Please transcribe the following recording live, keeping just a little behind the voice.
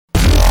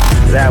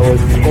That was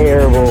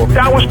terrible.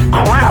 That was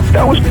crap.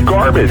 That was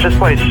garbage. This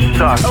place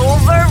sucks.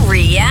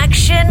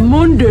 Overreaction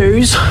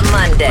Monday.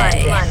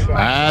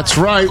 That's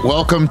right.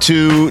 Welcome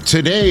to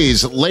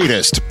today's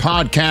latest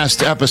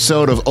podcast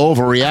episode of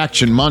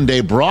Overreaction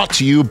Monday, brought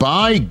to you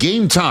by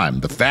Game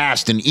Time, the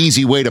fast and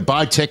easy way to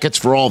buy tickets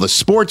for all the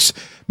sports,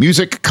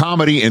 music,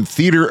 comedy, and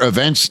theater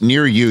events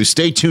near you.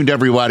 Stay tuned,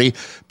 everybody,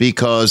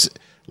 because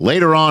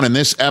later on in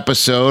this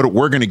episode,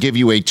 we're going to give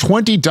you a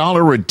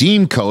 $20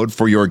 redeem code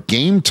for your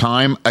Game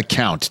Time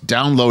account.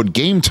 Download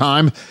Game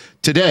Time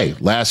today.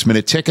 Last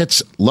minute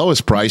tickets,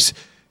 lowest price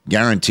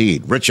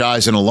guaranteed. Rich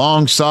Eisen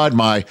alongside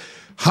my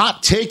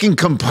hot-taking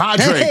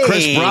compadre,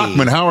 Chris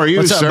Brockman. How are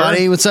you,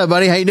 sir? What's up,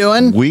 buddy? How you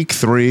doing? Week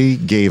 3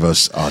 gave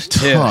us a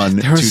ton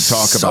to talk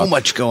about. So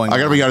much going on.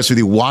 I got to be honest with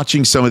you.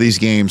 Watching some of these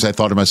games, I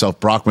thought to myself,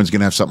 Brockman's going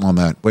to have something on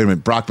that. Wait a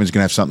minute. Brockman's going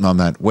to have something on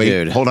that.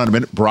 Wait, hold on a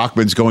minute.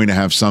 Brockman's going to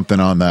have something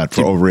on that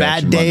for Overreaction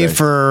Bad day Monday.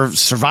 for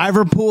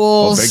survivor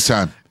pools. Oh, big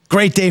time.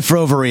 Great day for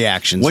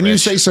overreactions. When you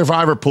Rich. say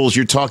survivor pools,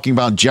 you're talking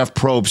about Jeff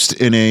Probst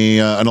in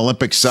an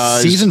Olympic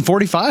size. Season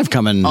 45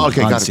 coming on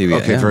got CBS.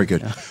 it. Okay, very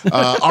good.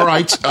 All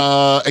right.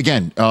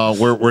 Again,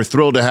 we're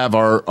thrilled to have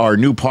our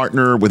new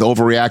partner with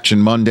Overreaction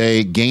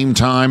Monday, Game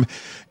Time.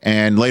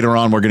 And later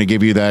on, we're going to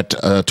give you that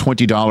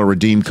 $20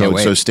 redeem code,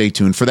 so stay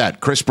tuned for that.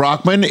 Chris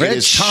Brockman, Rich, it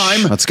is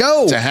time let's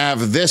go to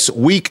have this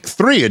Week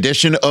 3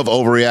 edition of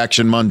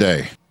Overreaction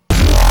Monday.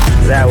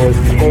 That was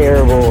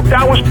terrible.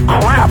 That was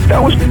crap.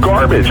 That was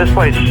garbage. This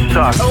place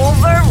sucks.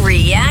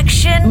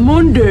 Overreaction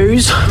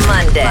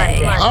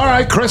Monday. All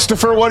right,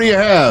 Christopher, what do you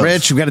have?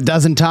 Rich, we've got a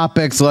dozen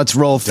topics. Let's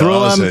roll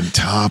through them.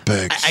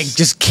 Topics. I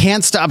just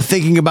can't stop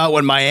thinking about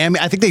when Miami,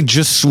 I think they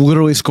just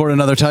literally scored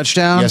another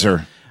touchdown. Yes,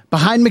 sir.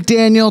 Behind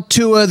McDaniel,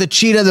 Tua, the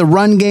Cheetah, the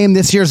run game,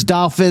 this year's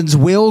Dolphins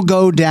will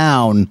go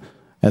down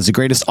as the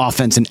greatest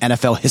offense in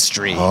NFL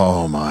history.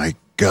 Oh, my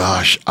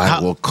gosh.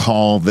 I will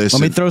call this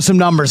Let me throw some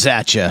numbers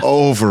at you.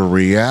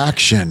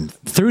 Overreaction.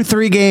 Through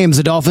 3 games,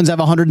 the Dolphins have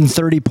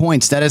 130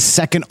 points. That is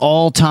second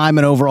all-time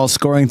in overall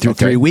scoring through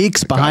 3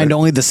 weeks, behind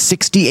only the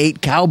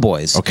 68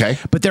 Cowboys. Okay.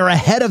 But they're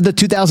ahead of the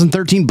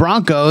 2013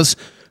 Broncos,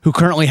 who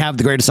currently have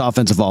the greatest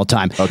offense of all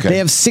time. Okay. They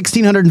have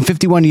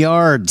 1,651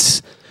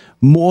 yards.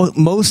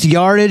 Most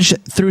yardage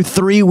through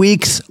 3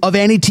 weeks of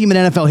any team in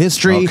NFL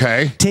history,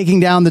 taking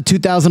down the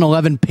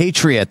 2011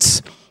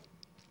 Patriots.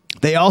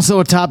 They also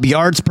atop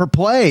yards per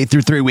play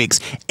through 3 weeks,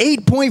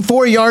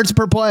 8.4 yards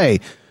per play,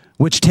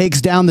 which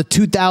takes down the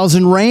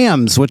 2000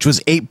 Rams, which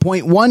was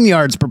 8.1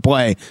 yards per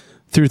play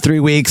through 3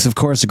 weeks. Of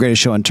course, the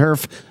greatest show on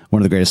turf,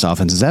 one of the greatest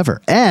offenses ever.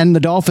 And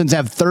the Dolphins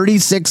have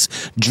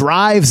 36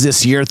 drives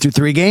this year through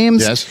 3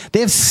 games. Yes.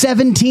 They have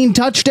 17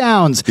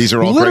 touchdowns. These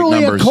are all literally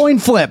great numbers. A coin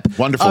flip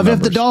Wonderful of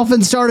numbers. if the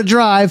Dolphins start a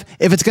drive,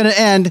 if it's going to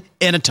end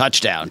in a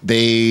touchdown.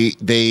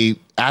 They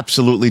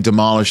absolutely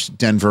demolished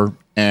Denver,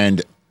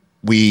 and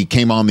we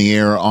came on the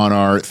air on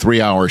our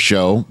 3-hour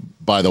show.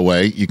 By the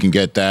way, you can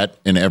get that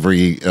in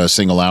every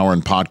single hour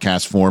in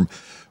podcast form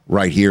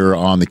right here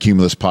on the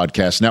Cumulus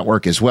Podcast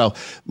Network as well.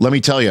 Let me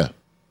tell you,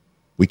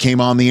 we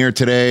came on the air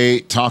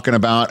today talking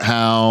about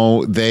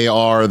how they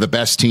are the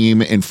best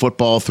team in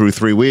football through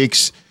 3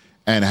 weeks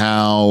and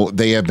how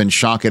they have been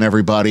shocking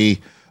everybody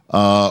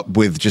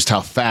with just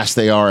how fast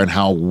they are and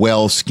how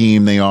well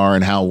schemed they are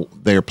and how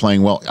they're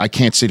playing well. I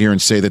can't sit here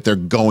and say that they're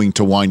going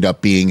to wind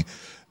up being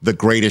the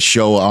greatest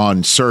show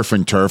on surf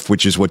and turf,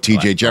 which is what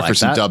TJ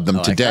Jefferson dubbed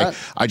them today.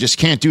 I just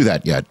can't do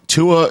that yet.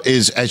 Tua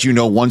is, as you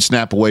know, one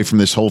snap away from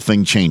this whole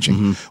thing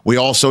changing. We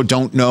also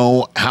don't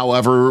know,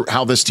 however,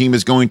 how this team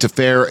is going to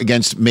fare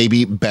against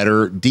maybe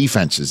better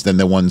defenses than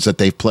the ones that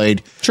they've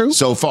played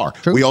so far.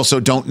 We also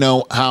don't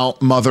know how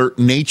Mother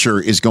Nature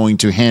is going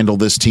to handle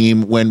this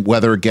team when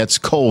weather gets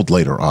cold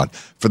later on.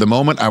 For the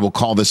moment, I will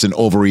call this an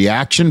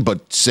overreaction,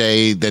 but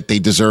say that they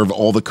deserve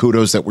all the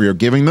kudos that we are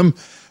giving them.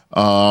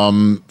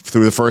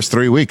 Through the first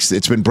 3 weeks.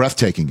 It's been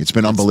breathtaking. It's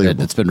been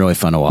unbelievable. It's been really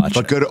fun to watch.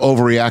 But good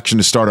overreaction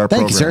to start our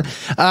program. Thank you,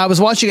 sir. I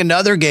was watching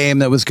another game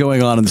that was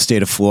going on in the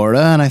state of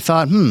Florida, and I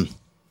thought,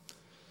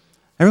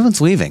 everyone's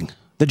leaving.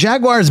 The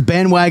Jaguars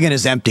bandwagon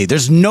is empty.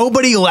 There's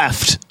nobody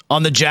left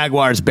on the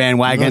Jaguars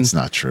bandwagon. That's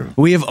not true.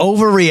 We have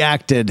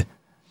overreacted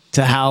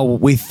to how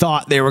we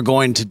thought they were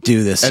going to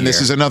do this And year.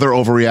 this is another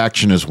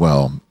overreaction as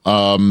well.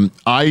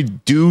 I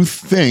do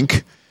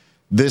think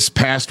this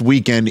past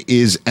weekend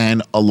is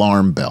an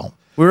alarm bell.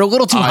 We were a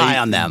little too high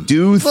on them. I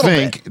do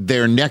think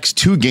their next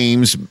 2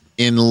 games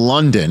in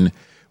London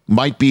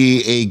might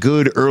be a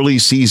good early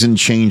season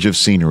change of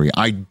scenery.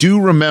 I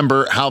do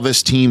remember how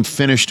this team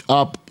finished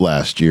up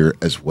last year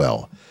as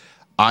well.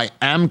 I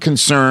am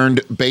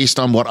concerned based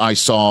on what I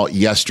saw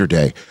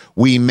yesterday.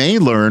 We may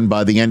learn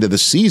by the end of the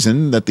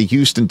season that the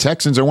Houston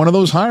Texans are one of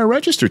those higher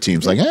register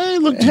teams. Like, hey,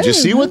 look, did you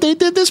see what they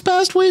did this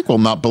past week? Well,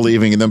 not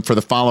believing in them for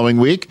the following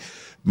week.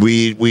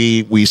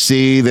 We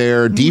see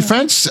their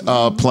defense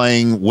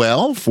playing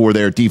well for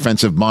their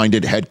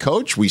defensive-minded head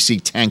coach. We see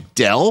Tank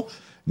Dell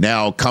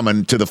now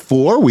coming to the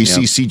fore. We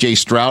see C.J.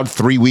 Stroud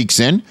 3 weeks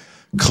in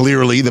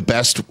clearly the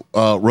best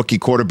rookie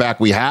quarterback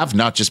we have,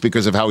 not just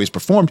because of how he's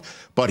performed,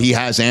 but he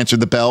has answered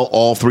the bell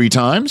all 3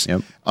 times,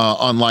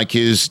 unlike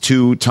his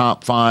 2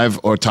 top 5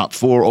 or top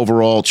 4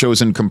 overall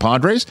chosen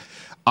compadres.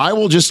 I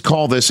will just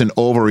call this an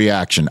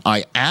overreaction.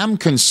 I am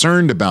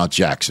concerned about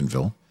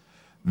Jacksonville,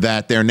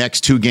 that their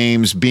next 2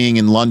 games being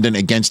in London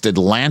against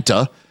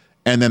Atlanta,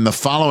 and then the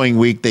following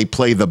week they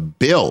play the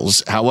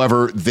Bills.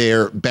 However,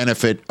 their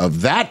benefit of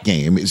that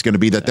game is going to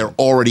be that they're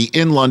already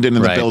in London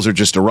and the Bills are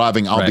just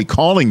arriving. I'll be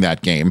calling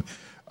that game,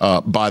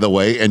 by the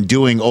way, and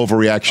doing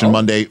Overreaction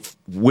Monday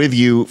with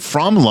you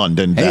from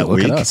London that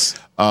week. At us.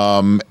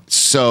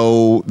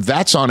 So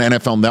that's on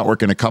NFL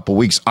Network in a couple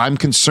weeks. I'm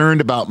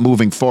concerned about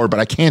moving forward, but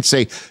I can't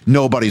say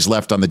nobody's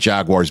left on the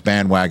Jaguars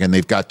bandwagon.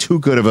 They've got too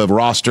good of a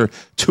roster,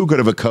 too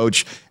good of a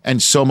coach,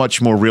 and so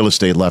much more real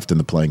estate left in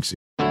the playing season.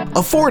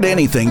 Afford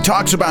Anything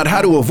talks about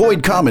how to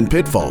avoid common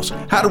pitfalls,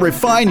 how to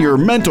refine your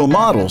mental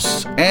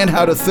models, and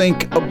how to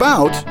think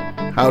about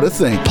how to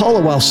think.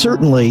 Paula, while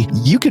certainly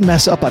you can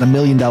mess up on $1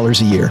 million a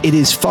year, it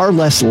is far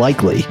less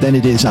likely than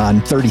it is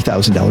on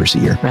 $30,000 a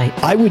year. Right.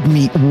 I would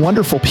meet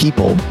wonderful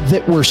people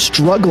that were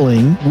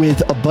struggling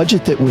with a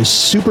budget that was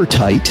super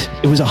tight.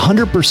 It was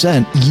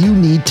 100% you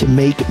need to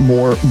make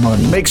more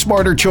money. Make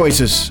smarter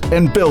choices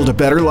and build a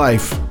better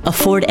life.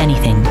 Afford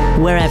Anything,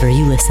 wherever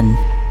you listen.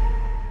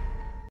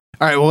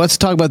 All right, well, let's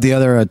talk about the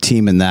other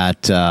team in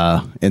that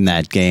game,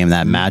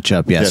 that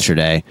matchup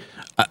yesterday.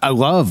 I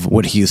love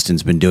what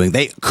Houston's been doing.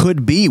 They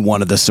could be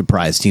one of the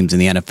surprise teams in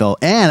the NFL.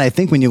 And I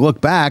think when you look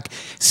back,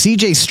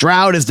 C.J.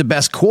 Stroud is the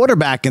best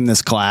quarterback in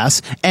this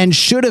class and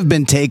should have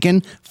been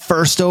taken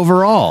first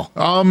overall.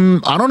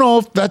 I don't know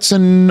if that's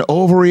an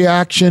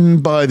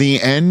overreaction by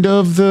the end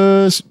of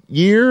the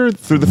year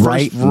through the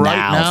right first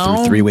now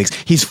through 3 weeks.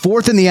 He's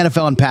 4th in the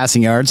NFL in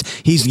passing yards.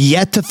 He's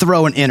yet to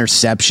throw an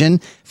interception.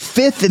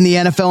 5th in the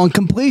NFL in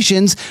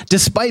completions,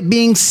 despite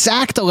being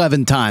sacked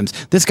 11 times.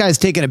 This guy's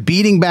taking a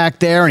beating back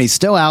there, and he's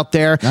still out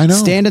there,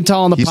 standing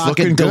tall in the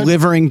pocket,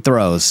 delivering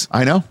throws.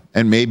 I know.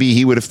 And maybe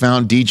he would have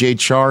found DJ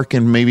Chark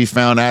and maybe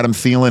found Adam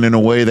Thielen in a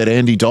way that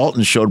Andy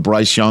Dalton showed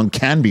Bryce Young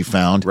can be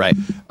found. Right.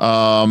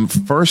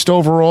 First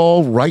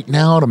overall, right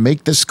now, to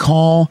make this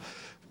call.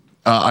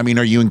 I mean,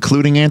 are you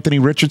including Anthony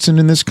Richardson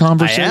in this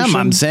conversation? I am.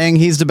 I'm saying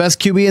he's the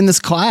best QB in this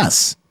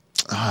class.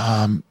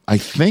 I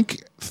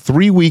think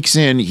 3 weeks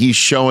in, he's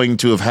showing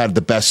to have had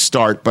the best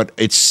start, but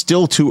it's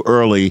still too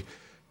early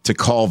to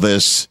call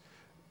this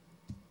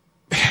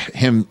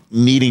him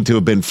needing to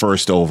have been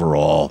first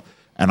overall.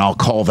 And I'll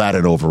call that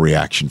an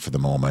overreaction for the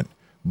moment.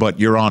 But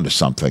you're onto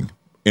something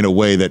in a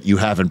way that you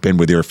haven't been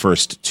with your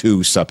first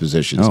 2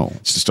 suppositions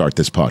to start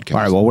this podcast.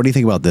 All right, well, what do you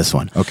think about this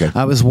one? Okay.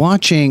 I was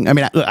watching,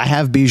 I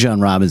have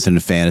Bijan Robinson in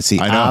fantasy.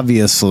 I know.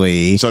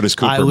 Obviously. So does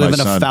Cooper, I live in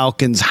my a son.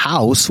 Falcons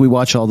house. We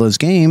watch all those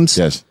games.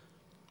 Yes.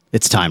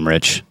 It's time,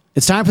 Rich.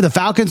 It's time for the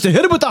Falcons to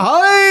hit it with the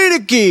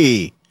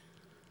Heineke.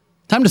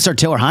 Time to start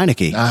Taylor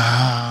Heineke.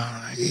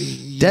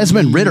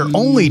 Desmond Ridder,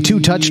 only 2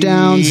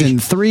 touchdowns in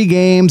 3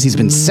 games. He's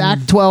been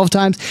sacked 12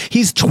 times.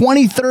 He's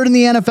 23rd in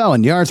the NFL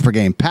in yards per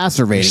game,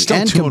 passer rating,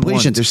 and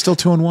completions. They're still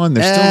 2-1.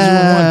 They're still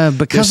 2-1.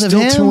 Because of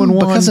him? 2-1.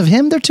 Because of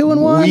him, they're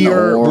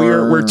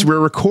 2-1. We're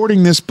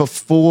recording this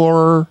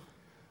before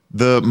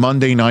the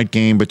Monday night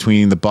game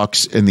between the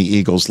Bucks and the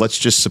Eagles. Let's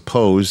just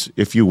suppose,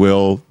 if you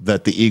will,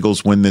 that the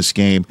Eagles win this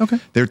game. Okay.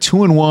 They're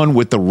 2-1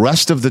 with the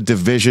rest of the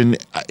division.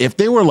 If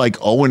they were like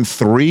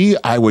 0-3,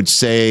 I would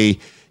say,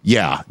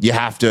 yeah, you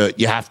have to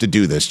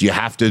do this. You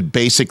have to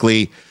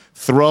basically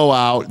throw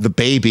out the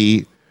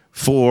baby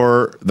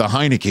for the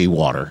Heineke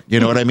water. You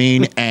know what I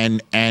mean?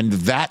 And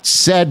that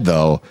said,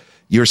 though,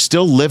 you're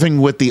still living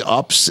with the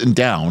ups and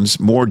downs,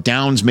 more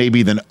downs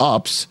maybe than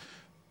ups.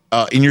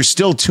 And you're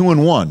still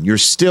 2-1. You're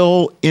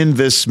still in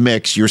this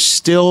mix. You're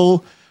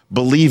still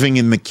believing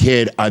in the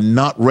kid. I'm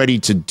not ready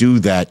to do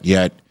that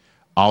yet.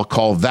 I'll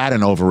call that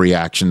an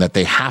overreaction, that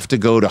they have to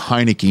go to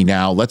Heineke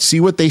now. Let's see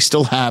what they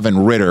still have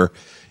in Ridder.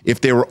 If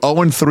they were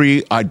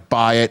 0-3, I'd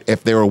buy it.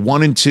 If they were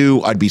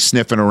 1-2, I'd be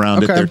sniffing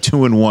around it. They're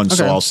 2-1,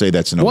 so I'll say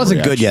that's an overreaction. It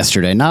wasn't good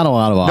yesterday. Not a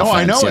lot of offense. No,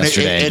 I know,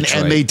 yesterday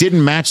and they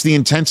didn't match the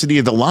intensity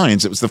of the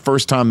Lions. It was the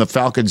first time the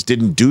Falcons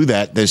didn't do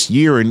that this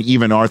year, and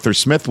even Arthur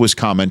Smith was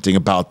commenting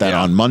about that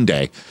on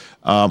Monday.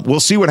 We'll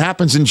see what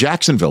happens in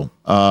Jacksonville.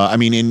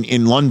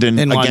 In London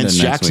against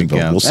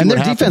Jacksonville. We'll see. And what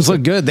their happens. defense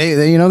looked good.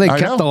 They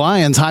kept the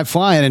Lions high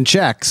flying in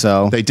check.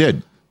 So they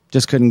did.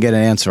 Just couldn't get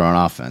an answer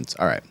on offense.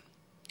 All right.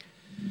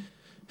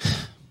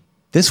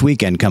 This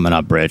weekend coming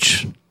up,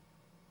 Rich.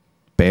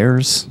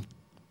 Bears,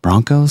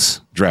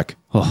 Broncos, Drek,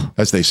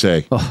 as they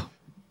say.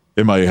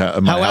 In my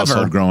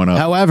household growing up.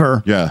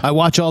 However, I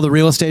watch all the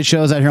real estate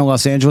shows out here in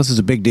Los Angeles. It's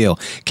a big deal.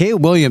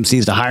 Caleb Williams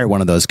needs to hire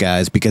one of those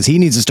guys because he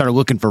needs to start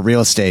looking for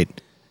real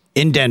estate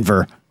in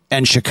Denver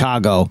and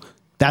Chicago.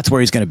 That's where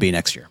he's going to be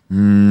next year.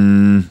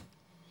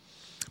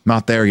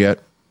 Not there yet.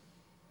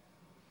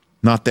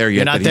 Not there yet.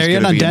 You're not there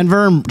yet on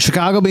Denver and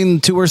Chicago being the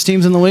 2 worst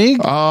teams in the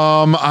league?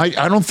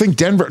 I don't think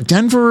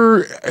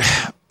Denver,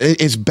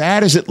 as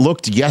bad as it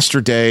looked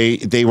yesterday,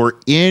 they were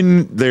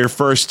in their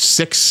first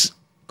 6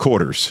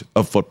 quarters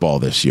of football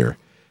this year.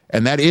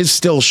 and that is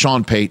still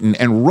Sean Payton.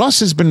 And Russ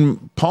has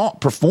been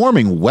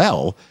performing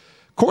well.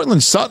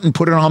 Cortland Sutton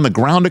put it on the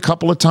ground a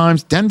couple of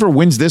times. Denver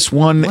wins this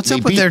one. What's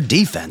up with their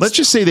defense? Let's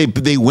just say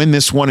they win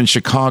this one in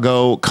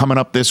Chicago coming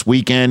up this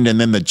weekend,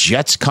 and then the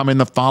Jets come in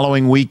the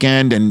following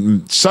weekend,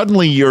 and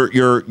suddenly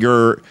you're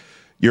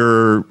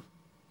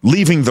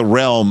leaving the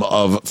realm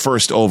of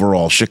first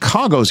overall.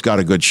 Chicago's got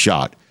a good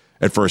shot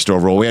at first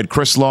overall. We had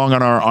Chris Long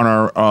on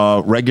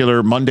our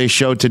regular Monday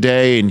show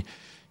today, and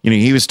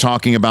he was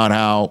talking about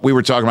how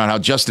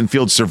Justin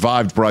Fields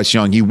survived Bryce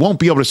Young. He won't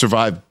be able to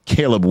survive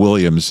Caleb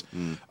Williams.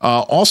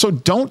 Also,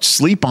 don't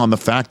sleep on the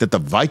fact that the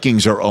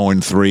Vikings are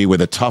 0-3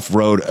 with a tough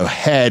road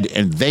ahead,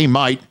 and they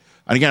might,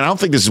 and again, I don't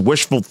think this is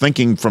wishful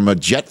thinking from a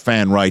Jet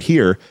fan right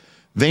here,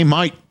 they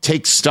might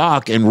take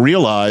stock and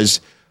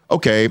realize,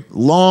 okay,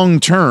 long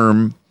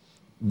term,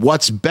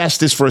 what's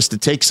best is for us to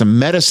take some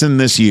medicine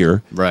this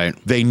year. Right.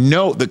 They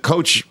know the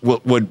coach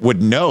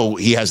would know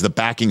he has the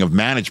backing of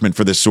management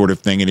for this sort of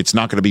thing, and it's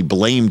not going to be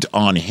blamed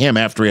on him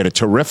after he had a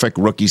terrific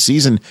rookie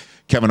season,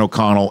 Kevin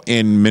O'Connell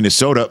in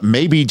Minnesota.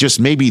 Maybe, just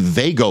maybe,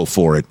 they go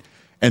for it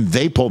and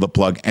they pull the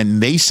plug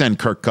and they send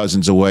Kirk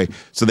Cousins away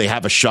so they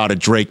have a shot at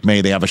Drake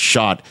May. They have a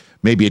shot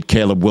maybe at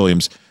Caleb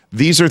Williams.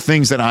 These are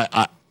things that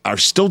I are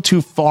still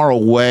too far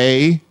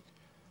away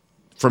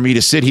for me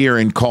to sit here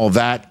and call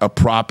that a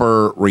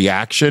proper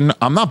reaction.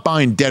 I'm not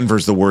buying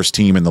Denver's the worst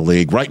team in the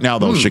league. Right now,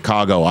 though,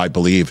 Chicago, I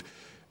believe,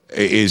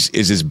 is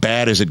as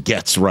bad as it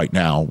gets right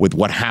now with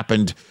what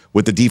happened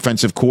with the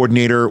defensive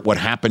coordinator, what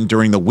happened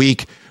during the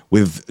week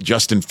with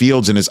Justin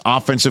Fields and his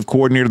offensive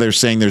coordinator. They're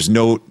saying there's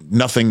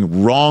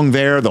nothing wrong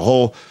there. The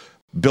whole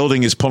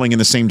building is pulling in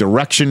the same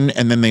direction,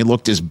 and then they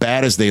looked as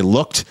bad as they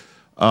looked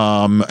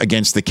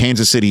against the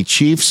Kansas City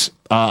Chiefs.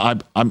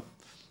 I'm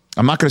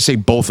not going to say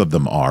both of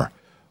them are.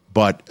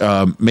 But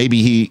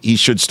maybe he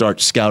should start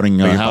scouting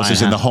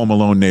houses in the Home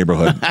Alone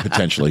neighborhood,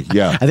 potentially.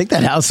 Yeah. I think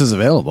that house is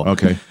available.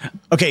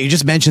 Okay, you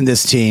just mentioned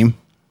this team.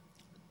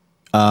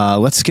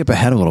 Let's skip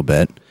ahead a little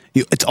bit.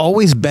 It's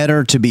always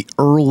better to be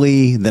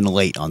early than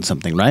late on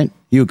something, right?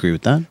 You agree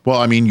with that? Well,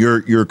 I mean,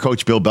 your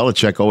coach, Bill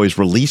Belichick, always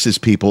releases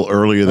people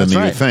earlier than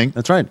you think.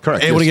 That's right.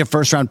 Correct. Able to get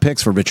first-round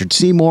picks for Richard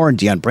Seymour and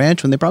Deion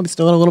Branch when they probably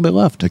still had a little bit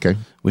left. Okay.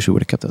 Wish we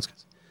would have kept those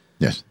guys.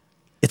 Yes.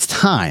 It's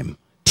time.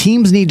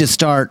 Teams need to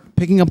start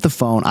picking up the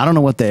phone. I don't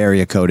know what the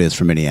area code is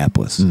for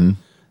Minneapolis. Mm-hmm.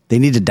 They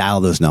need to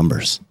dial those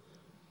numbers.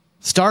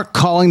 Start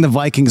calling the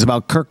Vikings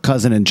about Kirk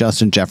Cousins and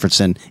Justin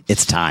Jefferson.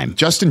 It's time.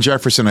 Justin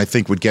Jefferson, I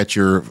think, would get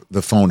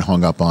the phone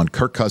hung up on.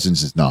 Kirk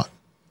Cousins is not.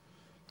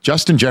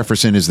 Justin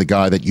Jefferson is the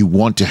guy that you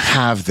want to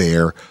have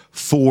there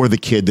for the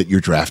kid that you're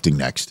drafting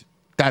next.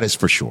 That is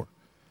for sure.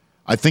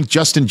 I think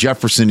Justin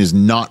Jefferson is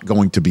not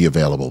going to be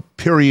available.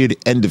 Period.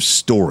 End of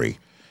story.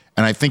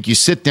 And I think you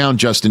sit down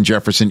Justin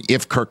Jefferson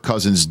if Kirk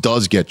Cousins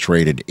does get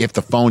traded, if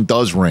the phone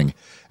does ring.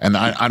 And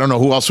I don't know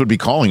who else would be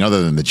calling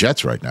other than the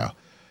Jets right now.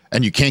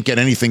 And you can't get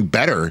anything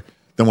better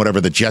than whatever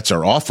the Jets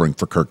are offering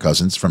for Kirk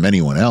Cousins from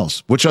anyone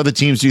else. Which other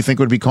teams do you think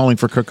would be calling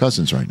for Kirk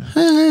Cousins right now?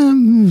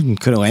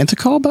 Could Atlanta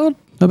call about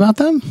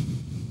them?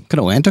 Could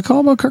Atlanta call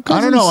about Kirk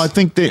Cousins? I don't know. I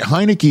think that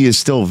Heineke is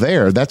still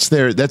there. That's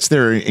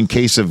there in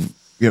case of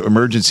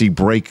emergency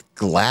break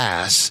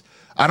glass.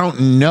 I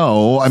don't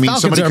know. I mean,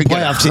 Falcons somebody could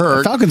get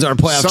hurt. Falcons are a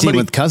playoff team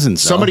with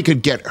Cousins. Somebody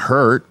could get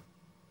hurt.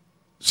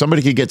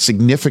 Somebody could get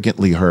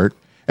significantly hurt.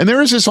 And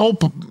there is this whole,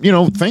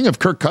 thing of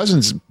Kirk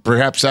Cousins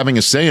perhaps having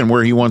a say in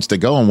where he wants to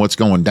go and what's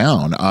going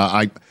down.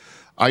 I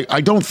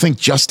don't think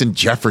Justin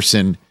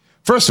Jefferson.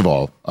 First of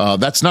all,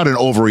 that's not an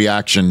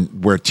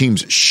overreaction where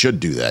teams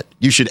should do that.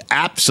 You should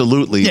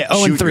absolutely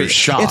shoot your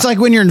shot. It's like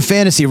when you're in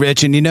fantasy,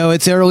 Rich, and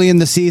it's early in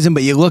the season,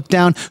 but you look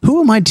down.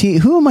 Who in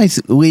my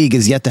league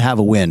is yet to have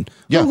a win?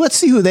 Yeah. Well, let's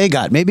see who they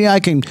got. Maybe I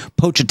can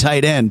poach a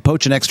tight end,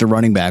 poach an extra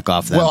running back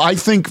off them. Well, I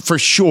think for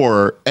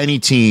sure any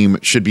team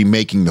should be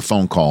making the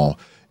phone call.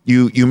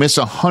 You miss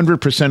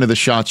 100% of the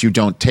shots you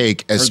don't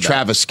take, as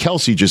Travis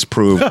Kelce just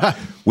proved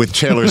with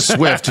Taylor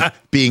Swift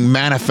being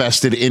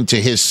manifested into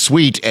his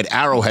suite at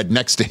Arrowhead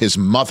next to his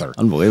mother.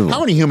 Unbelievable.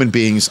 How many human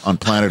beings on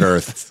planet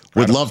Earth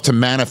would love to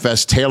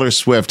manifest Taylor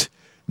Swift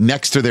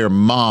next to their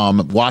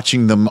mom,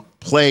 watching them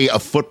play a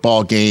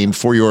football game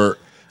for your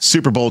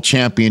Super Bowl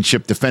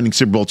championship, defending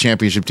Super Bowl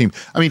championship team?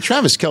 I mean,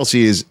 Travis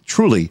Kelce is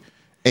truly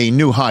a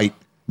new height.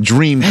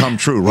 Dream come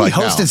true right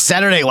now. He hosted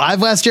Saturday Night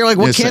Live last year. Like,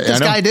 what can't this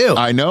guy do?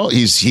 I know.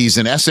 He's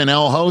an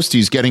SNL host.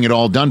 He's getting it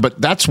all done.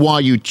 But that's why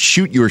you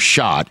shoot your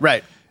shot.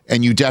 Right.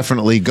 And you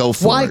definitely go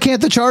for it. Why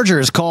can't the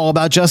Chargers call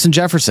about Justin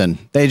Jefferson?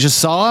 They just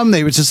saw him.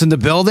 They were just in the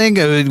building.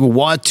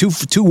 What,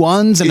 two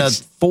ones and a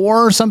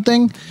 4 or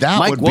something?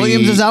 Mike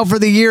Williams is out for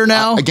the year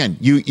now. Again,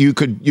 you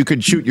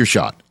could shoot your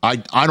shot.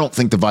 I don't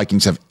think the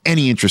Vikings have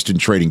any interest in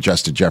trading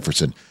Justin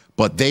Jefferson,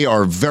 but they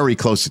are very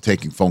close to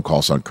taking phone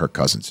calls on Kirk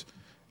Cousins.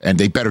 And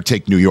they better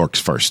take New York's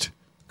first,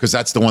 because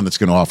that's the one that's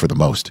going to offer the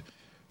most,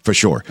 for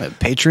sure.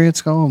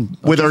 Patriots go?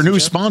 With our new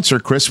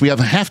sponsor, Chris, we have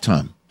a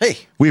halftime. Hey.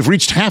 We've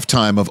reached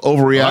halftime of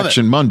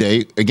Overreaction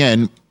Monday.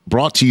 Again,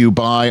 brought to you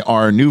by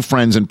our new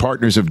friends and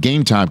partners of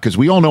Game Time, because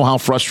we all know how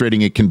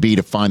frustrating it can be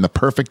to find the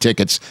perfect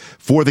tickets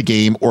for the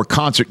game or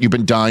concert you've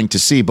been dying to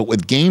see. But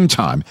with Game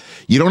Time,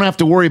 you don't have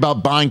to worry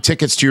about buying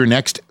tickets to your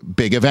next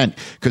big event,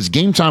 because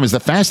Game Time is the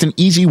fast and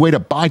easy way to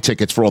buy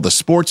tickets for all the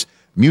sports,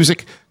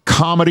 music,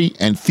 comedy,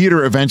 and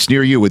theater events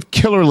near you, with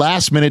killer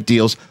last-minute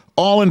deals,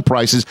 all-in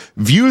prices,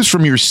 views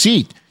from your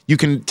seat. You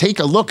can take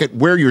a look at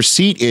where your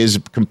seat is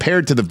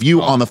compared to the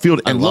view on the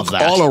field and look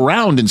all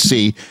around and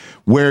see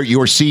where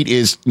your seat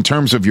is in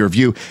terms of your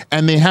view.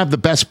 And they have the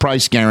best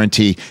price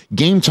guarantee.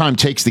 Game Time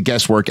takes the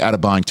guesswork out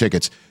of buying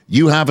tickets.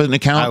 You have an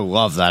account. I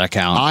love that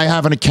account. I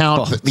have an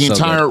account. The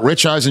entire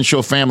Rich Eisen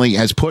Show family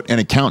has put an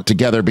account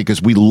together because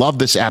we love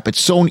this app.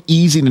 It's so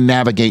easy to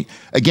navigate.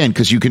 Again,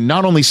 because you can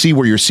not only see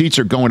where your seats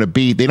are going to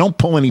be, they don't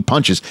pull any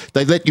punches.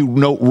 They let you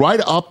know right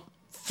up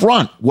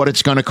front what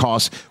it's going to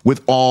cost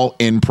with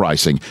all-in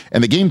pricing.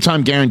 And the Game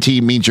Time guarantee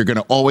means you're going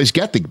to always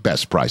get the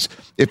best price.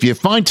 If you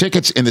find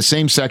tickets in the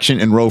same section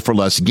and row for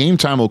less, Game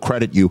Time will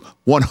credit you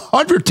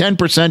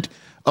 110%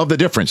 of the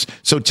difference.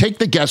 So take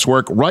the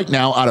guesswork right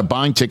now out of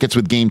buying tickets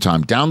with Game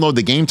Time. Download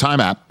the Game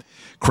Time app,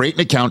 create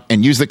an account,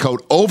 and use the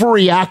code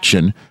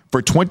Overreaction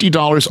for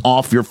 $20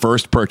 off your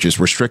first purchase.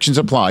 Restrictions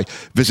apply.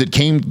 Visit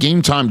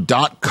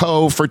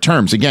GameTime.co for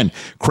terms. Again,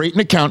 create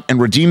an account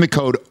and redeem the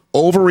code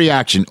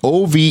Overreaction,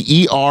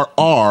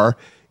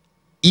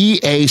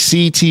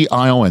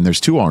 OVERREACTION.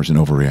 There's 2 R's in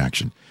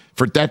Overreaction.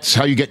 That's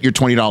how you get your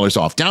 $20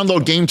 off.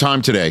 Download Game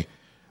Time today.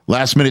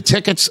 Last minute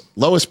tickets,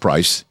 lowest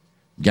price,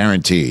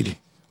 guaranteed.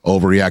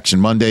 Overreaction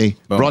Monday,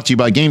 brought to you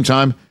by Game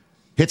Time.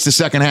 Hits the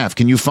second half.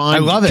 Can you find? I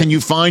love it. Can you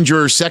find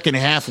your second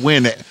half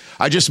win?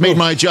 I just made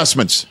my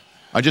adjustments.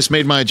 I'm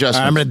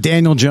going to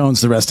Daniel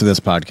Jones the rest of this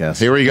podcast.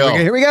 Here we go.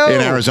 Here we go.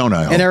 In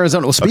Arizona.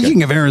 Well,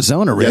 speaking of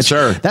Arizona, Rich, yes,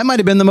 sir. That might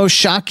have been the most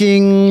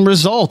shocking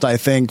result, I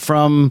think,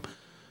 from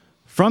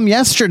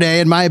yesterday,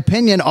 in my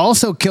opinion.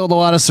 Also killed a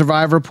lot of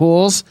survivor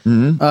pools.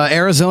 Mm-hmm.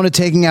 Arizona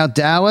taking out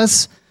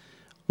Dallas.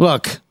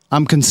 Look,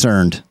 I'm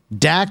concerned.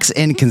 Dak's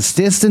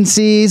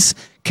inconsistencies,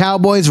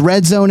 Cowboys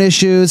red zone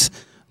issues.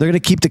 They're going to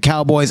keep the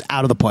Cowboys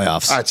out of the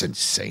playoffs. That's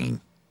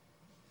insane.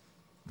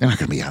 They're not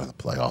going to be out of the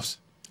playoffs.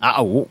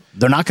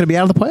 They're not going to be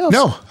out of the playoffs?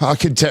 No, I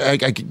can tell.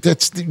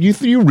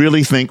 You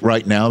really think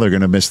right now they're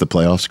going to miss the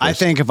playoffs, Chris? I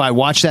think if I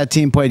watched that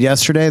team played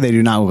yesterday, they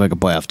do not look like a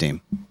playoff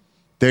team.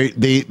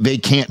 They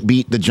can't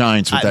beat the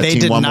Giants with that they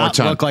team did one not more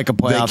time. Look like a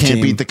playoff they can't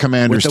team beat the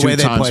Commanders with the way 2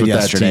 they times played with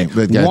yesterday.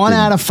 that team. 1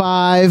 out of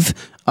 5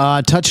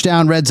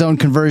 touchdown red zone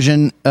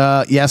conversion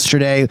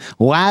yesterday.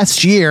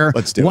 Last year,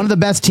 one of the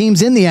best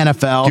teams in the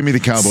NFL. Give me the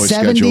Cowboys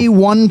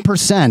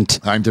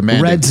 71%. I'm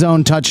demanding red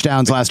zone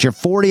touchdowns last year.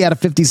 40 out of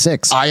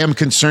 56. I am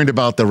concerned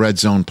about the red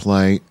zone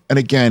play. And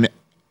again,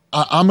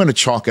 I'm going to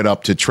chalk it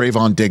up to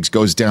Trayvon Diggs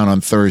goes down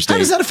on Thursday. How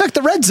does that affect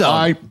the red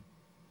zone?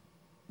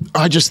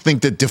 I just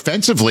think that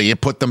defensively it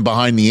put them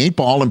behind the 8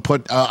 ball and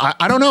put,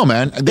 I don't know,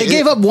 man. They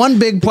gave up one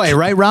big play,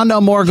 right?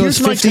 Rondell Moore goes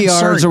 50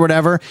 yards or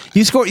whatever.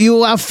 You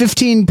allow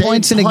 15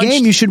 points in a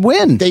game, you should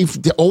win. They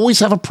always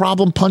have a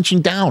problem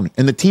punching down,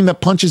 and the team that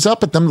punches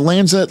up at them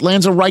lands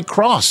a right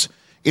cross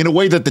in a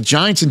way that the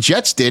Giants and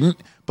Jets didn't,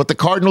 but the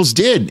Cardinals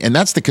did, and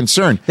that's the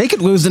concern. They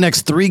could lose the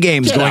next 3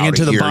 games going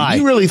into the bye.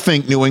 You really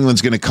think New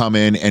England's going to come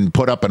in and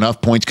put up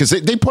enough points? Because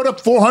they put up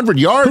 400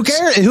 yards.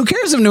 Who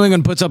cares if New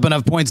England puts up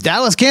enough points?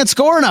 Dallas can't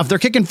score enough. They're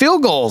kicking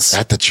field goals.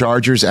 At the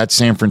Chargers, at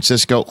San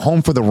Francisco,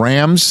 home for the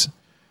Rams,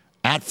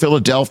 at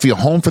Philadelphia,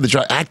 home for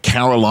the at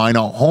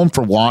Carolina, home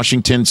for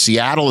Washington.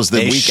 Seattle is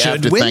the week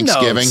after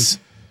Thanksgiving.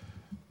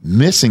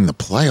 Missing the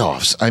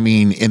playoffs. I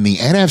mean, in the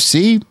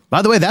NFC.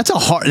 By the way, that's a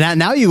hard.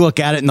 Now you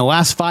look at it in the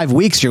last 5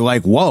 weeks, you're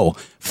like, whoa,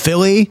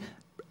 Philly.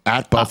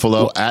 At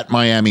Buffalo, at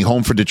Miami,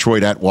 home for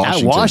Detroit, at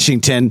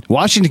Washington.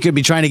 Washington could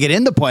be trying to get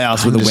in the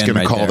playoffs with a win. I'm just going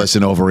to call this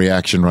an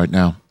overreaction right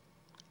now.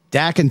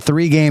 Dak in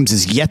 3 games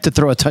is yet to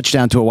throw a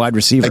touchdown to a wide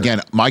receiver.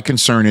 Again, my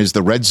concern is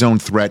the red zone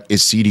threat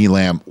is CeeDee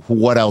Lamb.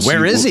 What else?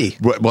 Where is he?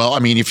 Well, I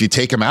mean, if you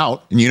take him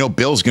out, and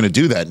Bill's going to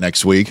do that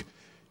next week.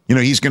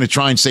 He's going to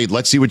try and say,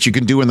 let's see what you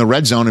can do in the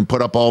red zone and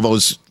put up all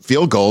those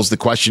field goals. The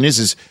question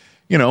is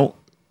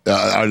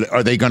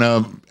are they going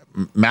to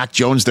Mac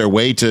Jones their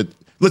way to,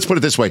 let's put it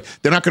this way.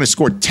 They're not going to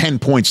score 10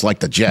 points like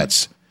the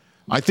Jets.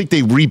 I think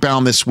they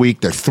rebound this week.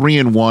 They're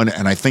 3-1,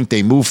 and I think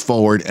they move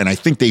forward, and I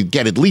think they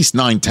get at least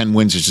 9-10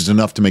 wins, which is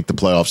enough to make the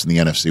playoffs in the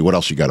NFC. What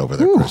else you got over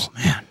there, Chris?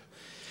 Man.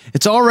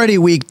 It's already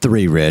week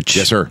 3, Rich.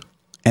 Yes, sir.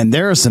 And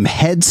there are some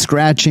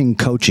head-scratching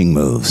coaching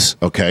moves.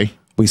 Okay.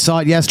 We saw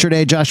it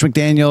yesterday. Josh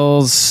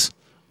McDaniels,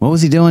 what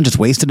was he doing? Just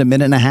wasted a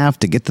minute and a half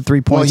to get the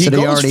 3 points that he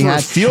already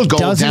had. Field goal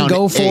doesn't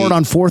go for it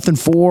on 4th and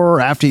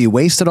 4 after you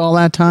wasted all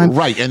that time.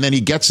 Right, and then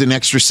he gets an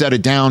extra set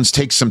of downs,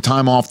 takes some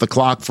time off the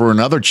clock for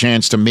another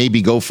chance to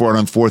maybe go for it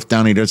on 4th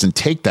down. He doesn't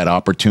take that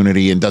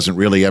opportunity and doesn't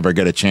really ever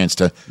get a chance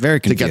to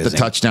get the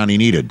touchdown he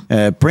needed.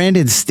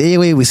 Brandon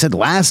Staley, we said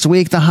last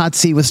week the hot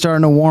seat was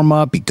starting to warm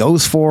up. He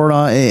goes for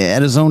it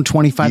at his own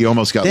 25. He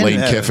almost got Lane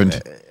Kiffin.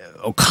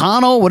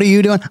 O'Connell, what are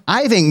you doing?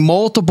 I think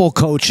multiple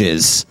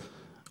coaches.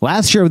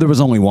 Last year, there was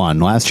only one.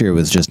 Last year, it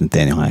was just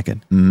Nathaniel Hackett.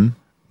 Mm-hmm.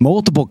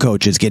 Multiple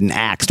coaches getting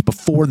axed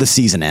before the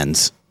season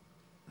ends.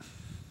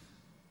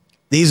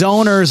 These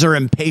owners are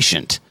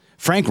impatient.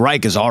 Frank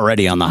Reich is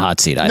already on the hot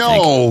seat, I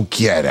think. No,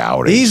 get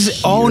out of here.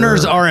 These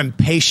owners are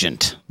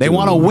impatient. They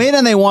want to win,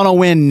 and they want to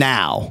win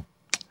now.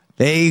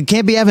 They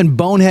can't be having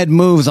bonehead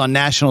moves on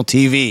national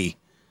TV.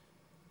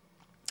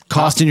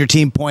 Costing your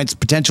team points,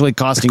 potentially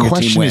costing your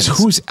team wins. The question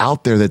is, who's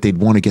out there that they'd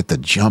want to get the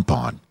jump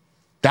on?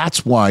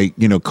 That's why,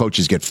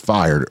 coaches get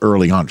fired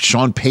early on.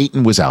 Sean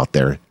Payton was out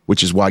there,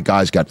 which is why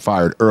guys got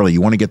fired early.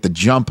 You want to get the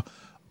jump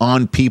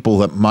on people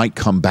that might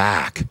come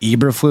back.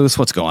 Eberflus,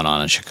 what's going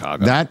on in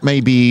Chicago? That may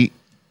be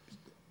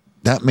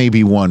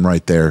one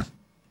right there.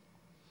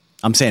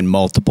 I'm saying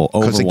multiple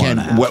over because again,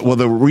 1.5. Well,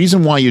 the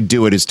reason why you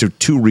do it is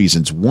two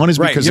reasons. One is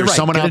because there's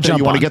someone out there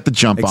you want to get the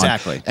jump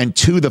exactly. on, and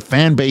two, the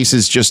fan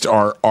bases just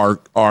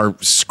are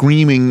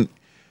screaming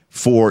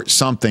for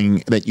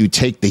something that you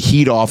take the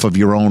heat off of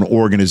your own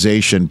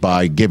organization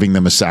by giving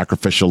them a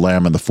sacrificial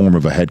lamb in the form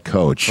of a head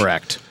coach.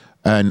 Correct.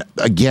 And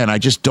again, I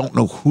just don't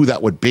know who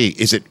that would be.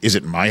 Is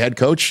it my head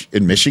coach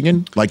in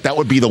Michigan? Like that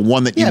would be the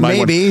one that you might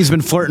want. Maybe he's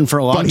been flirting for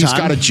a long time. But he's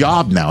got a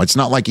job now. It's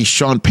not like he's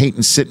Sean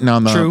Payton sitting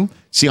on the. True.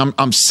 See,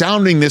 I'm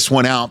sounding this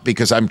one out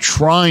because I'm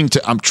trying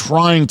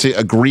to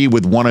agree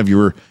with one of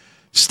your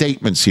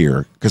statements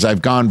here because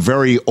I've gone you've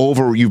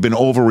been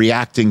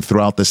overreacting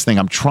throughout this thing.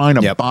 I'm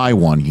trying to buy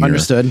one here.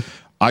 Understood.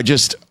 I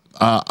just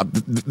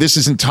this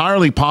is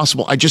entirely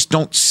possible. I just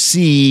don't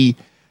see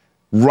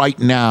right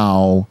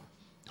now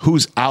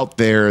who's out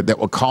there that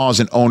will cause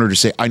an owner to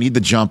say, I need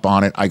the jump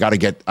on it. I got to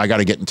get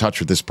in touch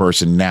with this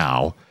person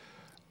now.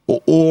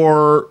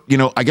 Or,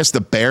 I guess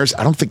the Bears,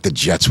 I don't think the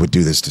Jets would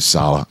do this to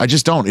Saleh. I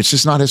just don't. It's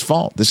just not his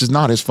fault. This is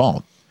not his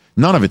fault.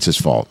 None of it's his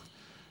fault.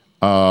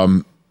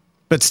 But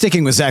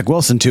sticking with Zach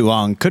Wilson too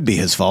long could be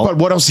his fault. But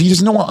what else? He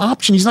has no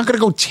option. He's not going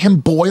to go Tim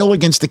Boyle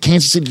against the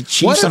Kansas City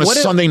Chiefs on a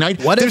Sunday night.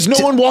 There's no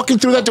one walking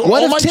through that door.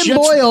 What if Tim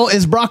Boyle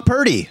is Brock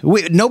Purdy?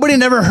 Nobody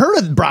never heard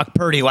of Brock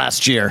Purdy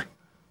last year.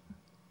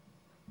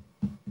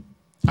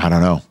 I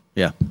don't know.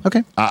 Yeah.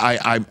 Okay.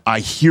 I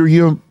hear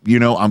you.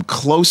 I'm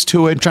close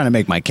to it. I'm trying to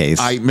make my case.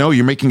 I know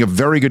you're making a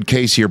very good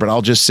case here, but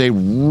I'll just say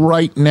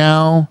right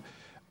now,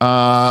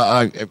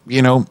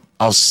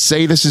 I'll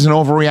say this is an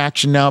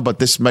overreaction now, but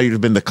this might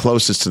have been the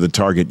closest to the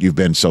target you've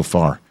been so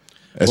far.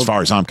 As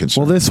far as I'm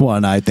concerned. Well, this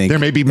one, I think. There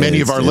may be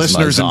many of our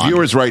listeners and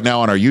viewers right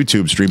now on our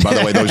YouTube stream. By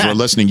the way, those who are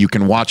listening, you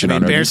can watch it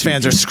on our Bears YouTube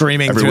fans are stream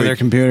screaming through their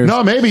computers.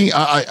 No, maybe.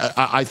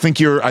 I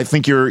think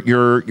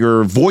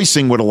you're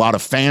voicing what a lot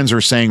of fans are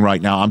saying right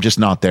now. I'm just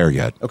not there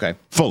yet. Okay.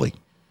 Fully.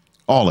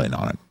 All in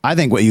on it. I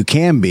think what you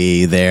can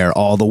be there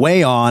all the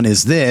way on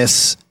is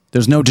this.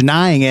 There's no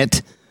denying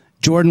it.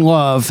 Jordan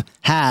Love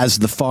has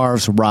the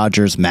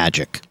Favre-Rodgers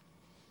magic.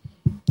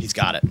 He's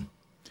got it.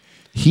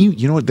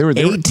 There were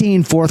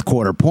 18 fourth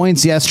quarter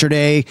points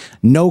yesterday.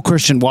 No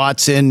Christian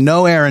Watson,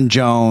 no Aaron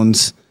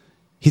Jones.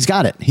 He's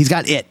got it. He's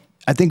got it.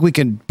 I think we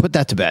can put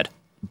that to bed.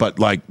 But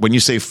like when you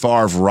say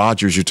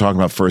Favre-Rodgers, you're talking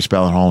about first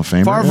ballot Hall of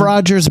Famer.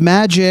 Favre-Rodgers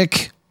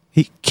magic.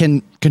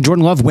 Can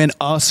Jordan Love win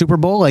a Super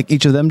Bowl like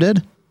each of them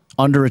did?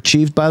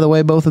 Underachieved, by the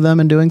way, both of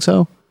them in doing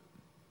so.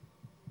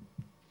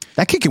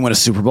 That kid can win a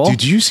Super Bowl.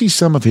 Did you see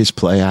some of his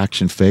play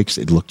action fakes?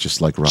 It looked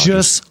just like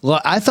Rodgers.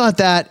 I thought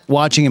that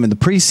watching him in the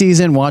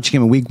preseason, watching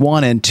him in week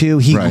 1 and 2,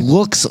 he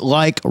looks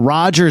like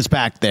Rodgers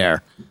back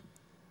there.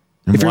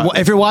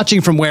 If you're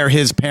watching from where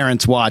his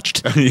parents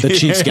watched the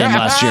Chiefs game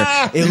last year,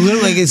 it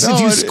literally if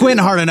you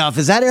squint hard enough,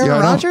 is that Aaron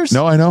Rodgers?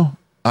 No, I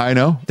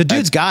know. The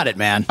dude's got it,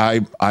 man.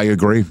 I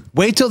agree.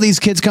 Wait till these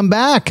kids come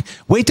back.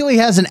 Wait till he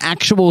has an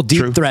actual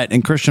deep threat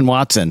in Christian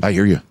Watson. I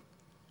hear you.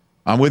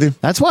 I'm with you.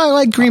 That's why I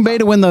like Green Bay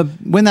to win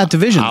that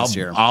division this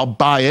year. I'll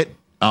buy it.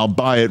 I'll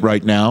buy it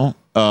right now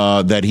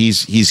that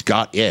he's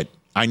got it.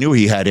 I knew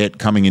he had it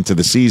coming into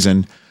the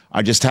season.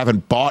 I just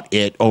haven't bought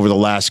it over the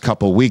last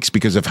couple of weeks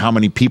because of how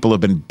many people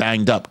have been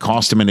banged up.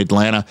 Cost him in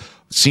Atlanta.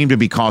 Seemed to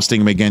be costing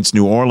him against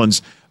New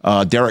Orleans.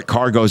 Derek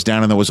Carr goes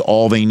down, and that was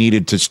all they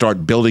needed to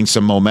start building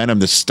some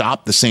momentum to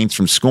stop the Saints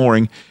from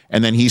scoring.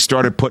 And then he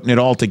started putting it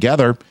all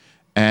together.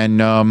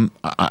 And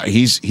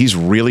he's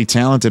really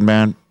talented,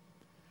 man.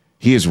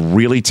 He is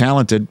really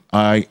talented.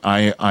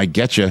 I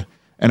get you.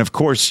 And of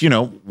course,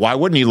 why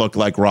wouldn't he look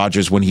like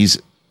Rodgers when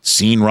he's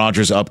seen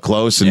Rodgers up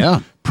close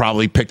and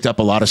probably picked up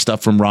a lot of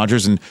stuff from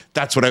Rodgers? And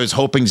that's what I was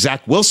hoping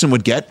Zach Wilson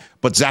would get,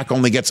 but Zach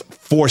only gets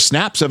 4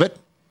 snaps of it.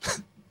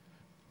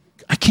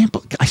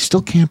 I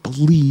still can't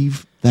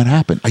believe that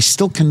happened. I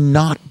still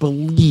cannot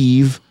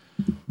believe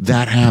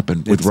that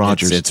happened with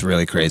Rodgers. It's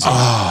really crazy.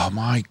 Oh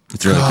my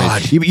it's really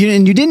God! Crazy.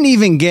 You didn't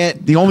even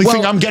get the only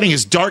thing I'm getting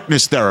is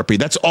darkness therapy.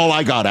 That's all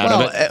I got out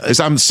of it. Is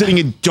I'm sitting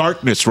in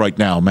darkness right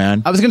now,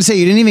 man. I was going to say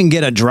you didn't even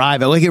get a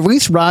drive. Like at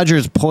least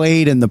Rodgers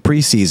played in the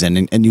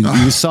preseason, and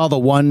you saw the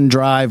one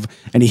drive,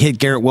 and he hit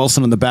Garrett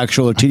Wilson on the back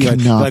shoulder.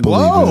 Like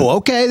whoa,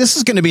 okay, this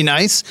is going to be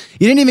nice.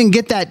 You didn't even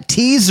get that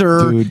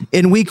teaser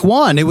in week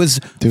 1. It was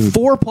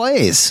 4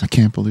 plays. I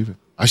can't believe it.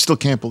 I still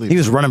can't believe he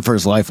was running for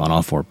his life on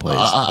all 4 plays.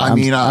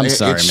 I'm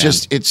sorry,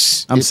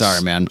 man.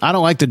 Sorry, man. I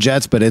don't like the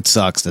Jets, but it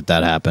sucks that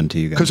happened to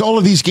you guys. Because all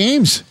of these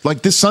games,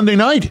 like this Sunday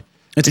night,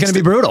 It's going to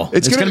be brutal.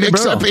 It's going to be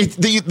brutal.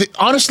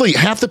 Honestly,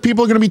 half the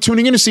people are going to be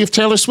tuning in to see if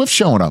Taylor Swift's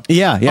showing up.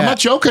 Yeah. I'm not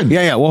joking.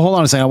 Yeah. Well, hold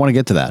on a second. I want to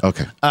get to that.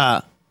 Okay.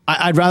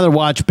 I'd rather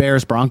watch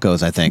Bears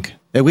Broncos, I think.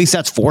 At least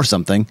that's for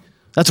something.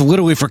 That's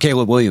literally for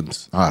Caleb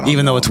Williams.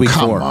 Even though it's week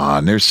 4. Come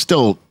on. There's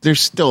still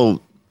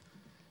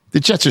the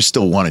Jets are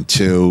still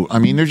 1-2. I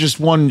mean, they're just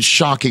one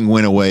shocking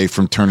win away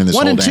from turning this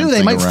 1-2.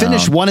 They might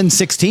finish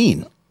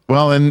 1-16.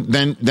 Well, and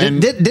then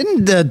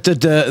didn't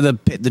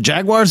the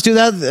Jaguars do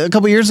that a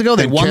couple years ago?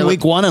 They won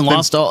week 1 and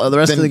lost all the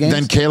rest of the games.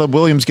 Then Caleb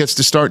Williams gets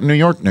to start in New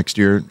York next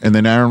year, and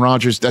then Aaron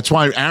Rodgers. That's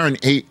why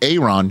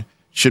Aaron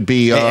should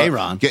be.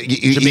 Aaron.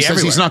 He says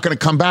everywhere. He's not going to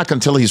come back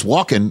until he's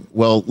walking.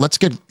 Well, let's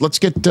get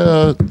get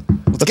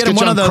him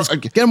one of those.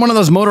 Get him one of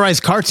those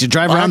motorized carts you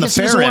drive around the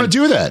fair. He doesn't want to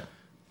do that.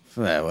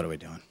 What are we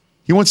doing?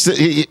 He wants to.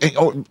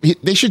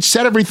 They should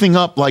set everything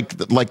up like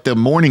the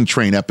morning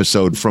train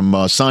episode from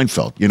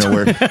Seinfeld. You know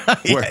where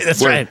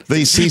that's right.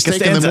 He's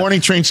taking the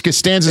morning train.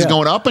 Costanza's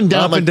going up and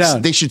down.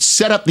 They should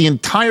set up the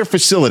entire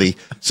facility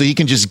so he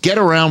can just get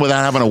around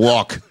without having to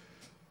walk.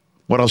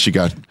 What else you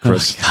got,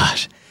 Chris? Oh,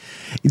 gosh.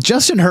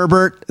 Justin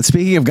Herbert,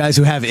 speaking of guys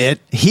who have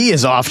he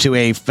is off to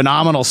a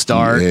phenomenal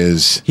start. He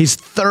is. He's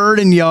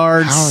 3rd in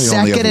yards,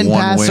 2nd in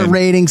passer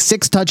rating,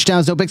 6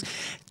 touchdowns, no picks.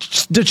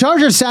 The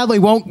Chargers sadly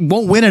won't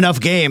win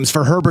enough games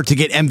for Herbert to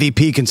get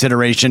MVP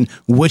consideration,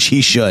 which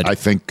he should. I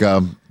think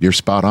you're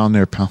spot on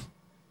there, pal.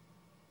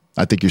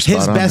 I think you're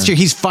spot on. His best year.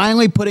 He's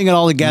finally putting it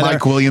all together.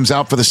 Mike Williams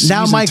out for the season.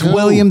 Now Mike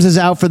Williams is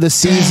out for the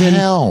season.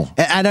 Hell.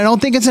 And I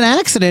don't think it's an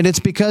accident.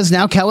 It's because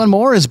now Kellen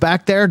Moore is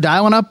back there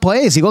dialing up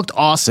plays. He looked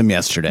awesome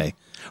yesterday.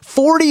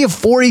 40 of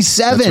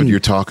 47. That's what you're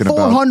talking about.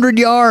 400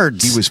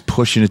 yards. He was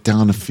pushing it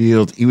down the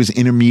field. He was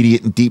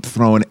intermediate and deep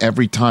throwing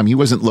every time. He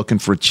wasn't looking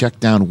for a check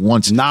down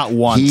once. Not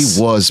once.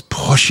 He was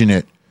pushing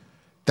it.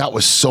 That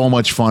was so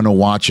much fun to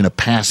watch in a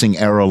passing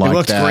era like that. It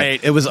looked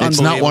great. It was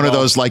unbelievable. It's not one of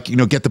those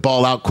get the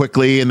ball out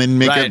quickly and then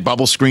make a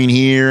bubble screen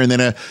here and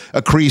then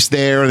a crease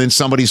there and then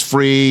somebody's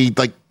free.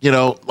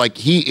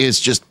 He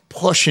is just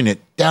pushing it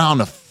down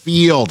the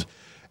field.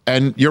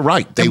 And you're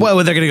right. They're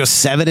going to go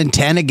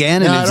 7-10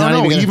 again? I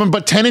don't know.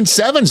 But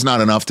 10-7 is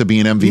not enough to be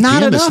an MVP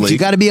not in this enough. league. You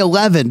got to be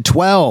 11,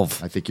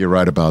 12. I think you're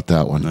right about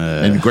that one.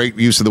 And great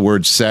use of the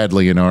word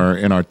 "sadly" in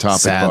our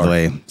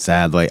topic.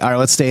 Sadly. All right,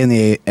 let's stay in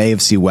the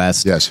AFC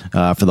West. Yes.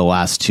 For the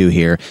last 2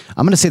 here.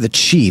 I'm going to say the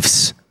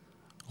Chiefs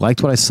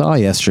liked what I saw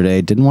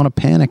yesterday. Didn't want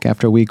to panic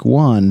after week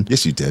 1.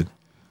 Yes, you did.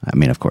 I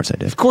mean, of course I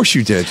did. Of course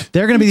you did.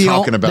 They're going to be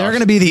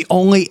the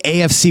only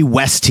AFC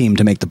West team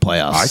to make the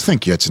playoffs. I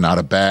think it's not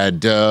a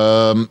bad.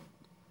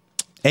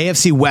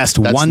 AFC West,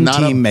 one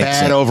team makes it.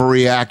 That's not a bad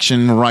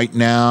overreaction right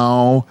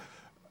now.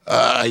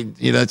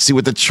 Let's see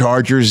what the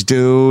Chargers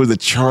do. The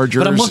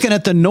Chargers. But I'm looking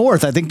at the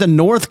North. I think the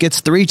North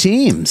gets 3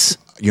 teams.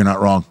 You're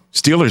not wrong.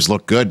 Steelers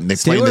look good, and they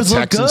played the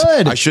Texans.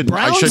 Good.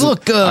 Browns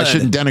look good. I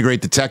shouldn't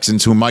denigrate the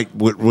Texans, who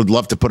would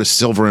love to put a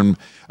silver and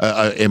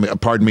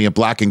a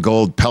black and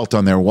gold pelt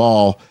on their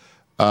wall.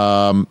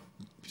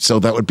 So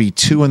that would be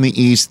 2 in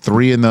the East,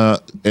 3 in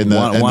the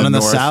one in the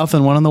North. South,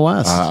 and 1 in the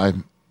West.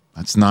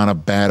 That's not a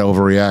bad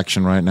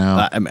overreaction right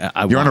now.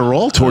 You're on a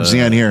roll towards the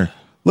end here.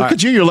 Look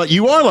at you.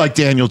 You are like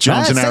Daniel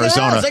Jones in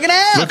Arizona.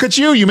 Look at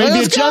you. You made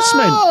the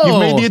adjustment. You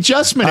made the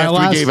adjustment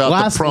after we gave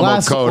out the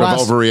promo code of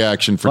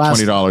overreaction for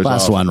 $20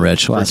 last off. One,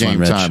 Rich. Last game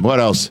one, Rich. Time.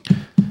 What else?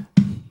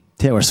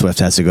 Taylor Swift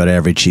has to go to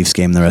every Chiefs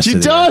game the rest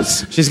of the year.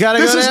 She's got to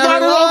go to every one. This is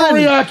not an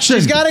overreaction.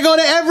 She's got to go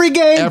to every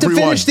game to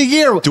finish the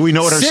year. Do we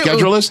know what her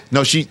schedule is?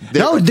 No,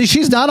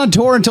 she's not on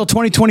tour until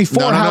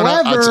 2024.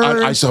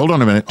 However, hold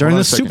on a minute. During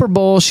the Super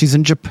Bowl, she's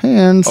in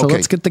Japan, so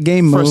let's get the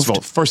game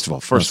moved. First of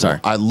all,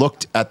 I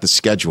looked at the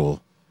schedule.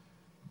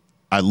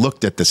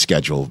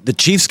 The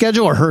Chiefs'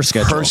 schedule or her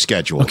schedule? Her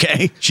schedule.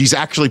 Okay. She's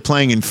actually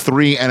playing in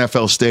 3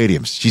 NFL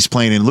stadiums. She's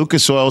playing in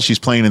Lucas Oil. She's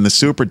playing in the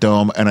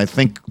Superdome. And I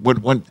think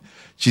when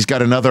she's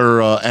got another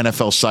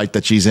NFL site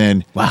that she's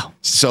in. Wow.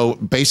 So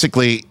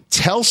basically,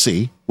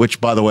 Telsey, which,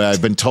 by the way,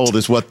 I've been told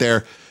is what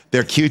their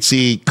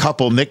cutesy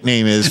couple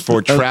nickname is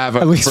for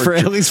Travis. at least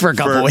for a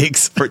couple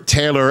weeks. For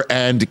Taylor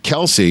and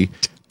Kelsey.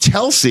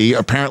 Telsey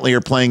apparently are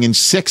playing in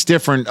 6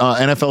 different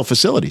NFL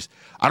facilities.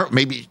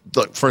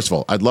 Look, first of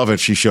all, I'd love it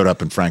if she showed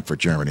up in Frankfurt,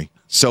 Germany.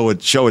 So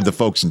it showed the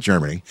folks in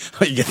Germany.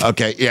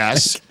 Okay,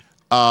 yes.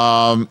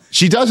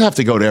 She does have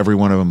to go to every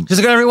one of them. She's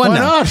got every one. Why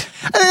not?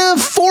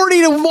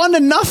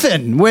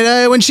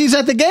 40-1 when she's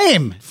at the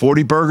game.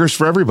 40 burgers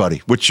for everybody,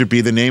 which should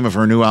be the name of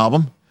her new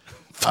album.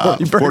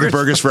 40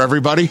 burgers for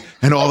everybody.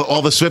 And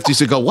all the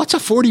Swifties would go, what's a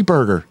 40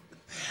 burger?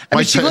 I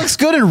mean, she looks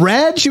good in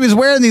red. She was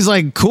wearing these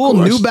cool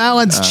New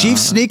Balance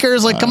Chiefs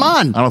sneakers. Come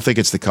on. I don't think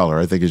it's the color.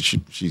 I think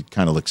she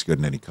kind of looks good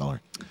in any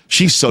color.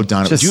 She's so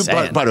done.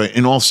 By the way,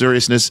 in all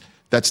seriousness,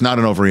 that's not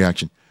an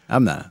overreaction.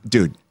 I'm not.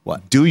 Dude,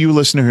 what? Do you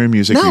listen to her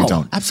music or you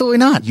don't? Absolutely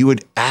not. You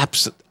would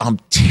I'm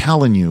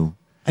telling you.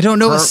 I don't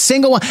know a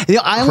single one.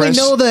 I only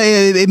know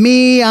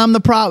I'm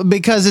the problem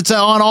because it's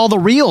on all the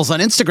reels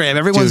on Instagram.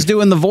 Everyone's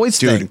doing the voice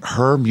thing.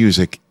 Her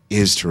music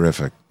is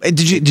terrific.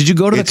 Did you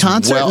go to the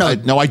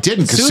concert? No, I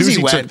didn't because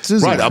Susie went.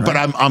 But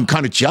I'm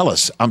kind of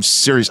jealous. I'm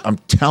serious. I'm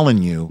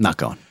telling you. Not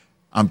going.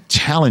 I'm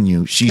telling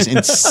you, she's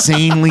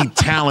insanely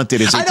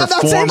talented as a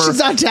performer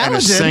and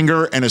a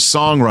singer and a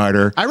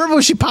songwriter. I remember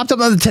when she popped up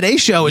on the Today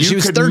Show and she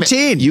was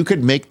 13. You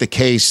could make the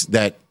case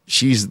that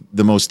she's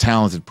the most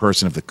talented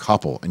person of the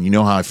couple. And you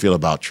know how I feel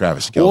about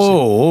Travis Kelce.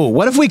 Whoa.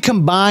 What if we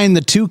combine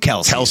the two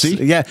Kelces? Kelsey?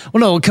 Yeah.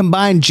 Well, no,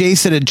 combine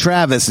Jason and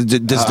Travis.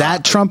 Does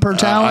that trump her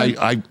talent?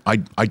 I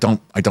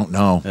don't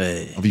know.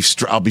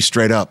 I'll be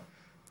straight up.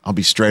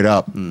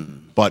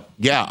 But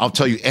yeah, I'll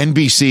tell you,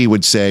 NBC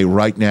would say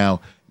right now,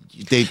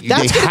 she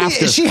has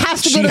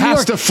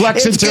to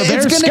flex into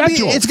their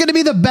schedule. It's going to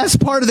be the best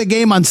part of the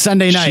game on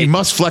Sunday night. She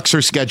must flex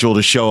her schedule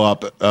to show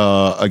up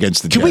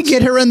against the Jets. Can we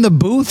get her in the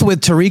booth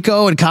with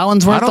Tirico and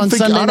Collinsworth on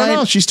Sunday night? I don't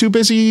know. She's too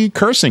busy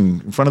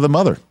cursing in front of the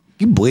mother.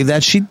 You believe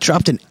that? She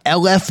dropped an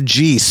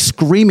LFG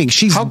screaming.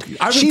 She's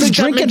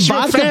drinking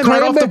vodka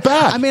right off the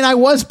bat. I mean, I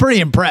was pretty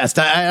impressed.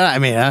 I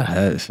don't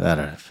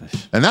know.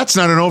 And that's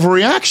not an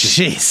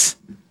overreaction. Jeez.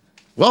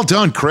 Well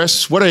done,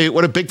 Chris. What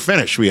a big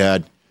finish we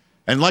had.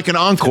 And like an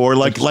encore,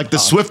 like the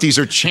Swifties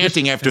are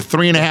chanting after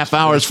 3.5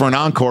 hours for an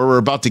encore, we're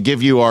about to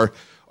give you our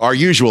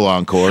usual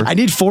encore. I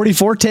need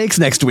 44 takes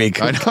next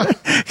week. I know.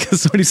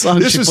 Because so many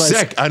songs this is plays.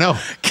 sick. I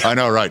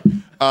know, right?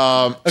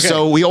 Okay.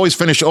 So we always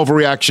finish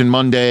Overreaction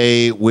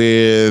Monday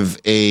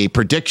with a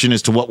prediction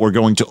as to what we're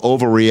going to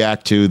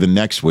overreact to the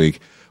next week.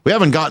 We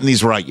haven't gotten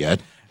these right yet.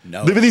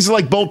 No. These are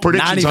like bold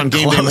predictions on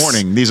game day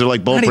morning. These are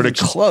like bold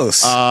predictions.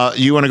 Close.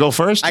 You want to go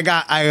first? I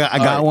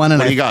got one,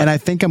 and I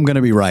think I'm going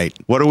to be right.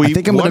 I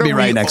think I'm going to be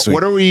right next week.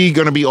 What are we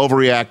going to be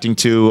overreacting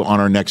to on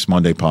our next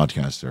Monday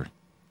podcast, sir?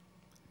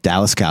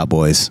 Dallas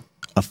Cowboys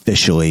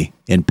officially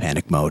in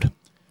panic mode.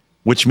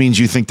 Which means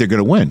you think they're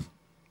going to win.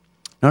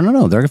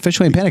 No. They're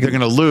officially in panic. They're going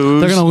to lose.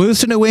 They're going to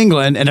lose to New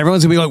England, and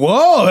everyone's going to be like,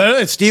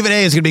 whoa, Stephen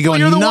A. is going to be going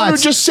nuts. You're the one who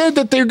just said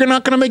that they're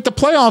not going to make the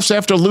playoffs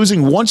after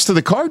losing once to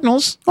the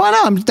Cardinals. Well,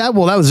 no, that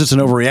was just an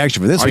overreaction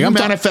for this week. Are you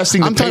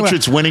manifesting the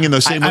Patriots winning in the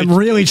same way? I'm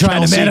really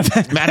trying to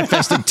manifest.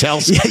 Manifesting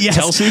Kelsey?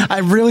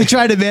 I'm really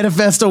trying to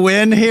manifest a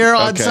win here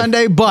on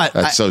Sunday, but...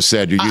 That's so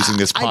sad you're using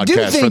this podcast for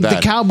that. I do think the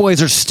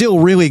Cowboys are still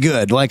really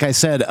good, like I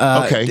said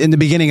in the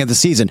beginning of the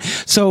season.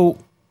 So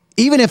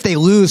even if they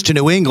lose to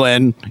New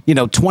England,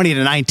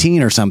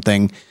 20-19 or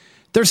something...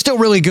 They're still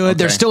really good. Okay.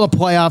 They're still a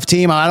playoff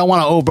team. I don't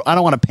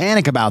want to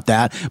panic about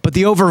that. But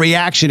the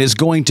overreaction is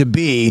going to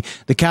be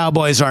the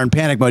Cowboys are in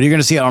panic mode. You're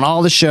going to see it on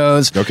all the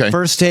shows. Okay.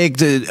 First Take,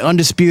 the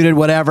Undisputed,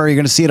 whatever. You're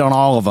going to see it on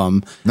all of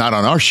them. Not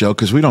on our show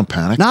because we don't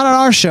panic. Not on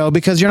our show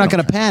because you're not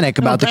going to panic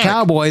about the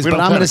Cowboys. But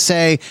I'm going to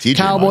say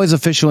Cowboys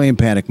officially in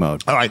panic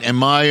mode. All right. And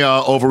my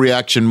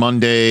overreaction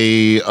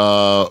Monday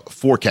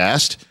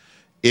forecast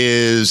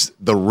is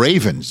the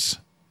Ravens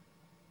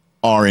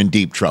are in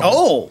deep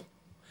trouble.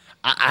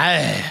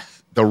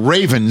 The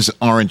Ravens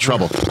are in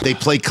trouble. They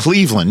play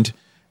Cleveland,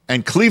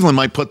 and Cleveland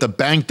might put the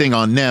bang thing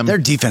on them. Their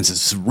defense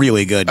is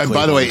really good. And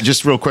by the way,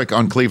 just real quick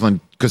on Cleveland,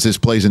 because this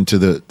plays into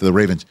the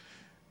Ravens.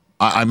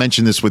 I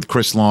mentioned this with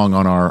Chris Long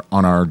on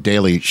our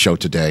daily show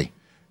today.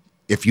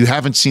 If you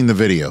haven't seen the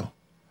video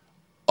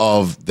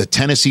of the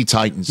Tennessee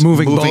Titans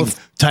moving both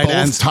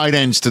tight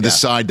ends to the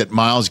side that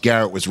Myles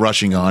Garrett was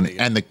rushing on,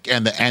 and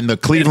the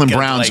Cleveland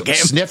Browns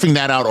sniffing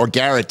that out, or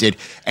Garrett did,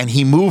 and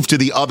he moved to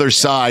the other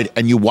side,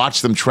 and you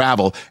watch them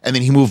travel, and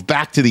then he moved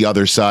back to the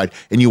other side,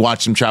 and you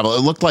watch them travel.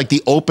 It looked like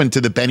the open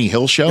to the Benny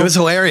Hill show. It was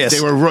hilarious.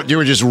 They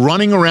were just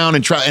running around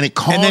and it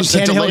caused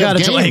a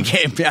delay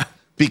game. Yeah,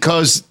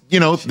 because he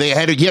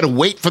had to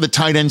wait for the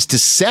tight ends to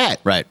set.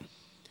 Right.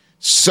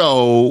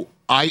 So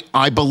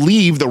I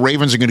believe the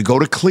Ravens are going to go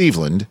to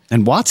Cleveland.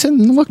 And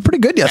Watson looked pretty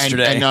good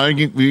yesterday. And I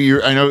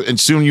know, and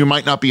soon you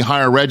might not be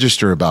higher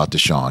register about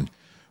Deshaun,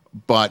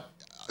 but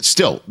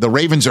still, the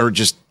Ravens are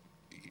just,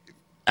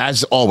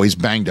 as always,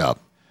 banged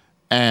up.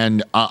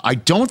 And I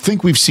don't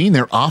think we've seen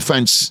their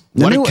offense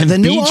what it can be just yet. The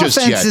new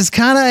offense is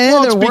kind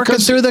of they're working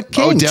through the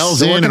kinks.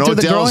 Odell's in and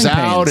Odell's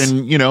out,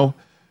 and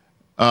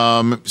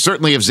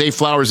certainly if Zay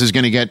Flowers is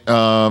going to get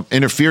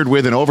interfered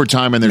with in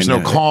overtime and there's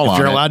no call on it. If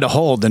you're allowed to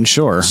hold, then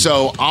sure.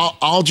 So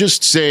I'll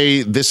just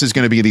say this is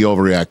going to be the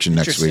overreaction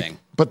next week.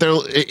 But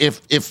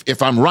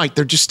if I'm right,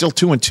 they're just still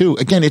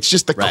 2-2. Again, it's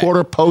just the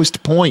quarter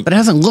post point. But it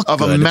hasn't looked of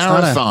good. A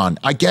marathon.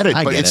 I get it,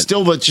 but it's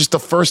still just the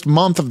first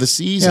month of the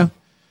season.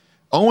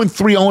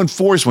 0-3,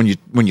 0-4 is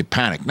when you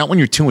panic, not when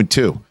you're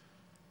 2-2.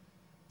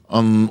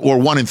 Or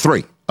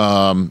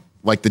 1-3.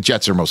 Like the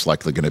Jets are most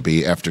likely going to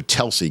be after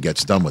Telsey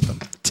gets done with them.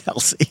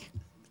 Telsey.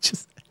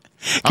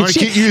 I'm going to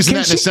keep using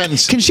that in a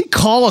sentence. Can she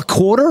call a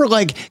quarter?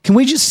 Like, can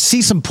we just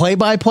see some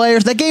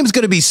play-by-players? That game's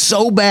going to be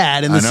so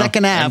bad in the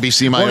second half.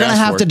 NBC might we're going to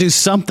have to do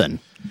something.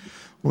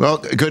 Well,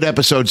 good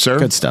episode, sir.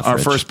 Good stuff, Our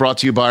Rich. first brought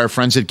to you by our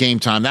friends at Game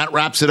Time. That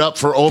wraps it up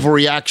for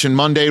Overreaction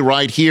Monday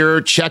right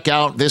here. Check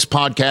out this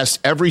podcast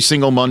every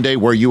single Monday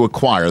where you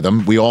acquire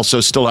them. We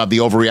also still have the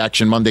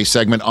Overreaction Monday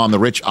segment on the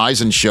Rich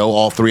Eisen Show,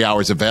 all 3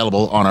 hours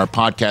available on our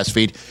podcast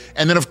feed.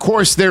 And then, of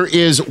course, there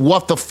is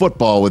What the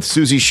Football with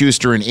Susie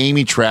Schuster and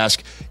Amy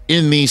Trask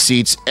in these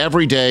seats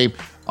every day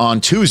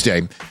on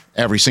Tuesday.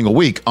 Every single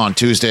week on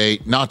Tuesday,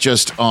 not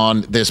just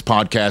on this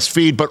podcast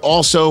feed, but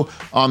also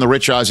on the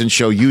Rich Eisen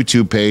Show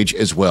YouTube page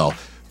as well.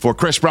 For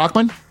Chris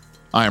Brockman,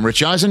 I am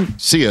Rich Eisen.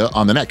 See you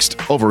on the next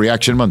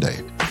Overreaction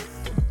Monday.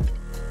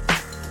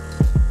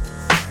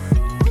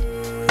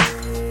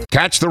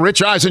 Catch the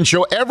Rich Eisen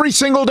Show every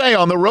single day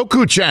on the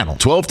Roku channel,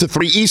 12 to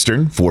 3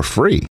 Eastern, for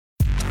free.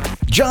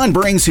 John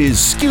brings his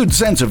skewed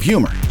sense of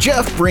humor.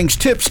 Jeff brings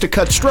tips to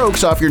cut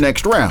strokes off your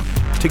next round.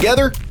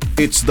 Together,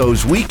 it's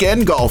those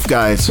weekend golf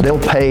guys. They'll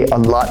pay a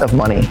lot of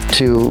money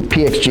to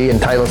PXG and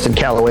Titleist and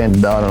Callaway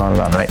and on and on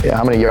and on, right?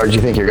 How many yards do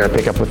you think you're going to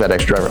pick up with that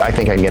extra driver? I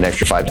think I can get an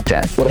extra 5 to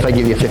 10. What if I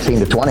give you 15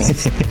 to 20?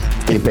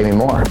 You pay me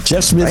more.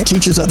 Jeff Smith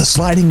teaches on the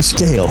sliding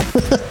scale.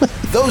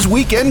 Those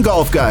Weekend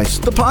Golf Guys,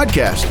 the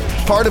podcast,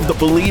 part of the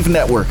Believe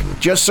Network.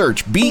 Just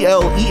search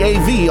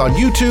BLEAV on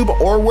YouTube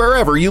or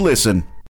wherever you listen.